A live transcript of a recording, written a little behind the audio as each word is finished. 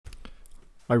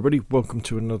Hi everybody, welcome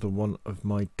to another one of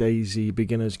my DayZ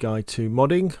Beginner's Guide to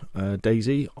Modding.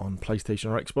 DayZ on PlayStation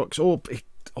or Xbox, or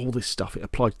all this stuff, it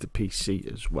applies to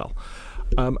PC as well.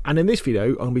 And in this video,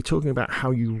 I'm going to be talking about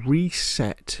how you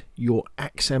reset your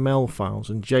XML files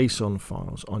and JSON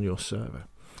files on your server.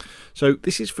 So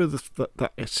this is for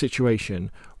that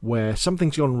situation where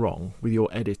something's gone wrong with your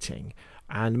editing,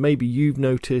 and maybe you've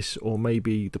noticed, or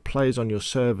maybe the players on your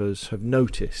servers have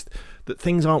noticed that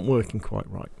things aren't working quite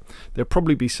right. They'll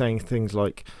probably be saying things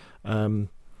like,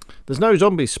 there's no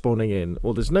zombies spawning in,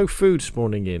 or there's no food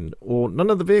spawning in, or none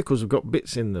of the vehicles have got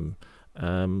bits in them.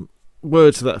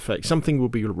 Words to that effect. Something will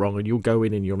be wrong, and you'll go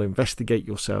in and you'll investigate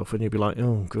yourself, and you'll be like,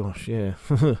 oh gosh, yeah,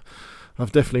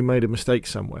 I've definitely made a mistake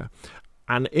somewhere.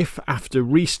 And if after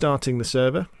restarting the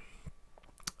server,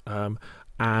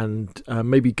 and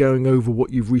maybe going over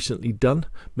what you've recently done,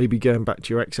 maybe going back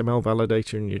to your XML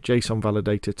validator and your JSON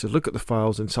validator to look at the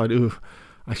files and decide, oh,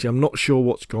 actually I'm not sure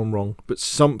what's gone wrong, but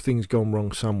something's gone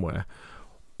wrong somewhere.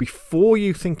 Before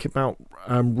you think about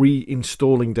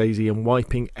reinstalling DayZ and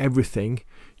wiping everything,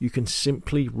 you can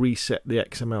simply reset the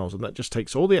XMLs, and that just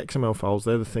takes all the XML files,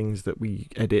 they're the things that we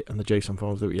edit, and the JSON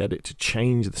files that we edit to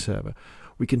change the server.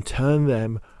 We can turn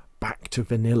them back to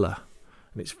vanilla.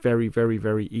 And it's very, very,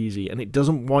 very easy, and it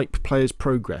doesn't wipe players'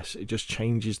 progress, it just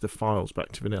changes the files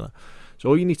back to vanilla. So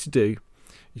all you need to do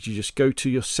is you just go to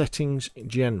your settings in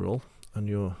general on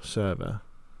your server,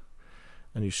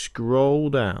 and you scroll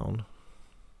down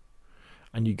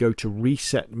and you go to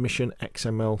reset mission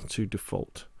XML to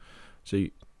default. So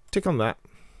you tick on that,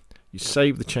 you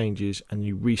save the changes, and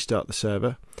you restart the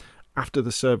server. After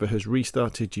the server has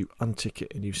restarted, you untick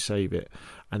it and you save it,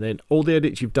 and then all the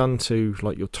edits you've done to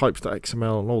like your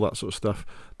types.xml and all that sort of stuff,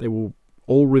 they will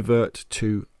all revert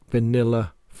to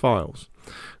vanilla files.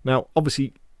 Now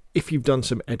obviously, if you've done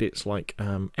some edits like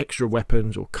extra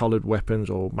weapons or colored weapons,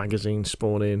 or magazines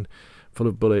spawn in full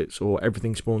of bullets, or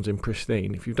everything spawns in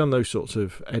pristine, if you've done those sorts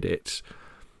of edits,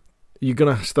 you're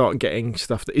gonna start getting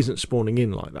stuff that isn't spawning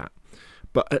in like that.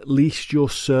 But at least your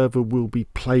server will be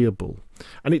playable,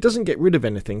 and it doesn't get rid of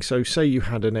anything. So say you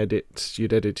had an edit,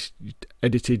 you'd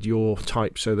edited your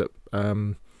type so that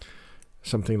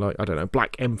something like, I don't know,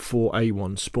 black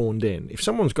M4A1 spawned in. If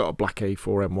someone's got a black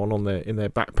A4M1 on in their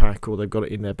backpack, or they've got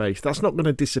it in their base, that's not going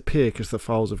to disappear because the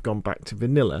files have gone back to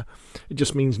vanilla. It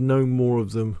just means no more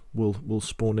of them will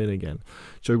spawn in again.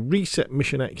 So reset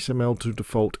mission XML to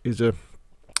default is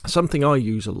something I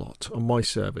use a lot on my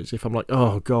servers. If I'm like,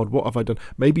 oh god, what have I done?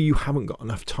 Maybe you haven't got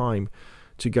enough time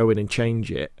to go in and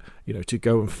change it, you know, to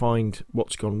go and find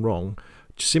what's gone wrong.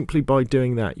 Simply by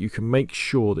doing that, you can make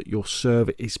sure that your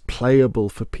server is playable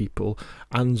for people,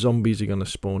 and zombies are going to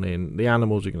spawn in, the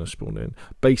animals are going to spawn in,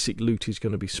 basic loot is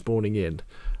going to be spawning in,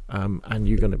 and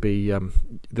you're going to be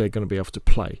they're going to be able to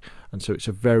play. And so it's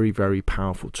a very, very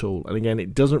powerful tool. And again,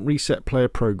 it doesn't reset player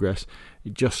progress,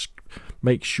 it just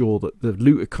makes sure that the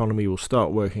loot economy will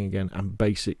start working again, and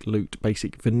basic loot,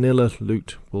 basic vanilla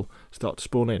loot, will start to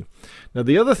spawn in. Now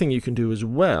the other thing you can do as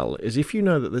well is, if you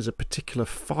know that there's a particular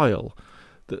file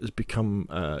that has become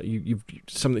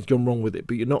something's gone wrong with it,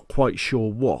 but you're not quite sure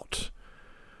what,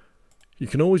 you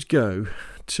can always go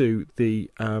to the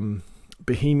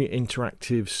Behemoth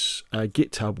Interactive's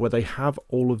GitHub, where they have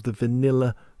all of the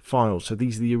vanilla files. So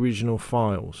these are the original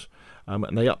files,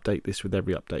 and they update this with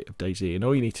every update of DayZ. And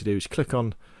all you need to do is click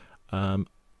on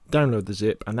download the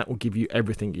zip, and that will give you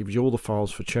everything. It gives you all the files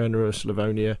for Chernobyl,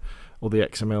 Slavonia, all the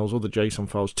XMLs, all the JSON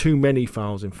files. Too many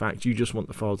files, in fact. You just want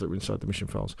the files that are inside the mission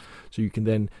files. So you can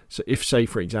then, so if, say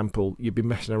for example, you've been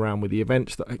messing around with the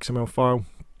events.xml file,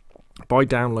 by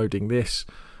downloading this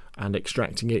and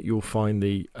extracting it, you'll find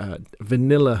the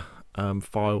vanilla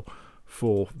file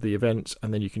for the events,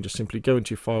 and then you can just simply go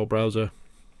into your file browser,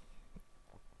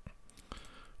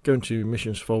 go into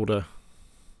missions folder,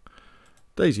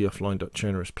 DayZ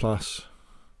offline.Chernobyl plus,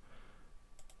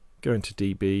 go into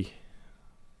DB,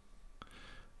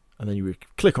 and then you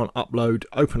would click on upload,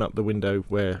 open up the window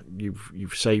where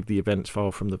you've saved the events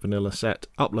file from the vanilla set,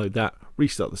 upload that,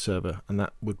 restart the server, and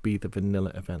that would be the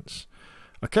vanilla events.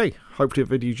 Okay, hopefully the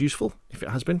video is useful. If it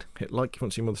has been, hit like. If you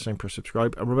want to see more of the same, press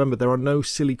subscribe. And remember, there are no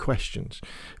silly questions.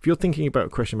 If you're thinking about a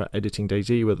question about editing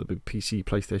DayZ, whether it be PC,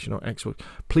 PlayStation, or Xbox,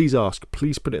 please ask.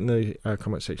 Please put it in the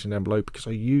comment section down below, because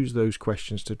I use those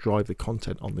questions to drive the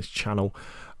content on this channel.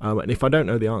 And if I don't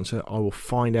know the answer, I will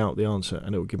find out the answer,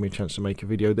 and it will give me a chance to make a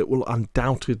video that will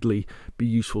undoubtedly be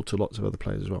useful to lots of other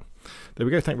players as well. There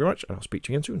we go. Thank you very much, and I'll speak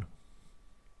to you again soon.